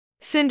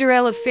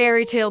Cinderella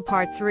Fairy Tale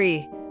Part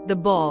 3, The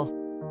Ball.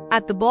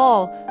 At the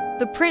ball,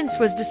 the prince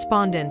was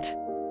despondent.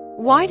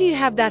 "Why do you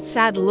have that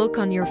sad look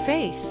on your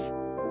face?"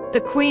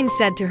 The queen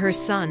said to her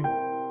son.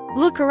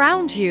 "Look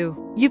around you.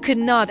 You could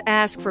not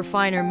ask for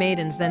finer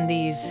maidens than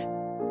these."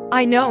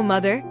 "I know,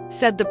 mother,"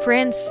 said the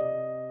prince.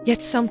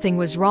 Yet something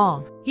was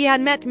wrong. He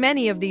had met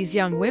many of these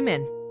young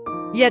women.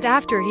 Yet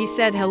after he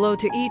said hello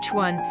to each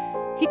one,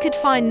 he could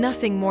find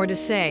nothing more to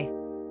say.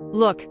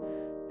 "Look,"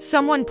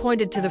 someone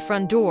pointed to the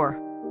front door.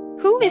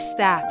 "Who is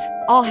that?"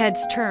 All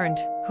heads turned.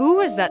 Who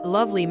was that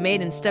lovely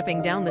maiden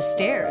stepping down the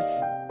stairs?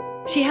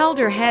 She held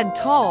her head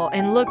tall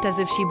and looked as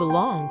if she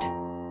belonged.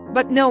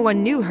 But no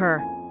one knew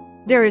her.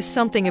 "There is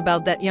something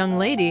about that young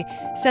lady,"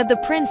 said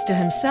the prince to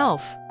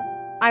himself.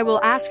 "I will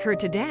ask her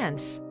to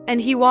dance." And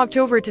he walked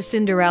over to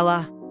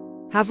Cinderella.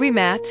 "Have we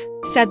met?"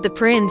 said the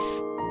prince.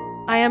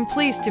 "I am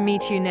pleased to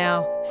meet you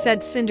now,"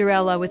 said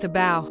Cinderella with a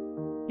bow.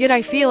 "Yet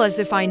I feel as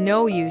if I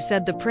know you,"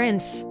 said the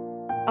prince.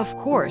 "Of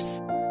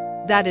course.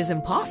 That is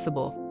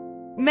impossible."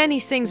 "Many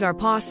things are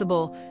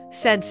possible,"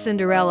 said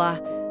Cinderella,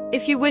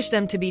 "if you wish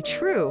them to be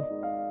true."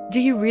 "Do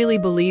you really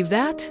believe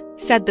that?"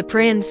 said the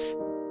prince.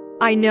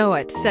 "I know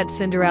it," said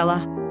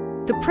Cinderella.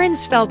 The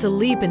prince felt a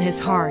leap in his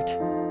heart.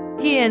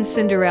 He and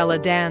Cinderella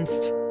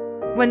danced.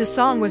 When the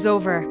song was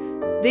over,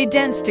 they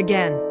danced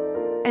again.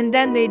 And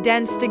then they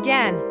danced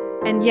again,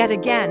 and yet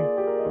again.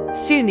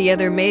 Soon the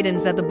other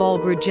maidens at the ball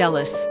grew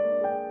jealous.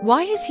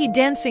 "Why is he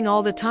dancing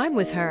all the time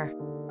with her?"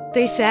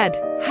 they said.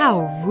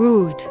 "How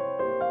rude!"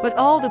 But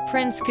all the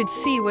prince could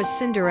see was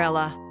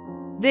Cinderella.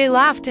 They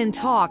laughed and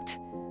talked,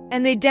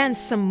 and they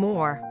danced some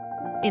more.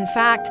 In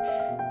fact,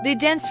 they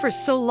danced for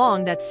so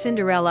long that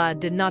Cinderella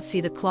did not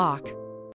see the clock.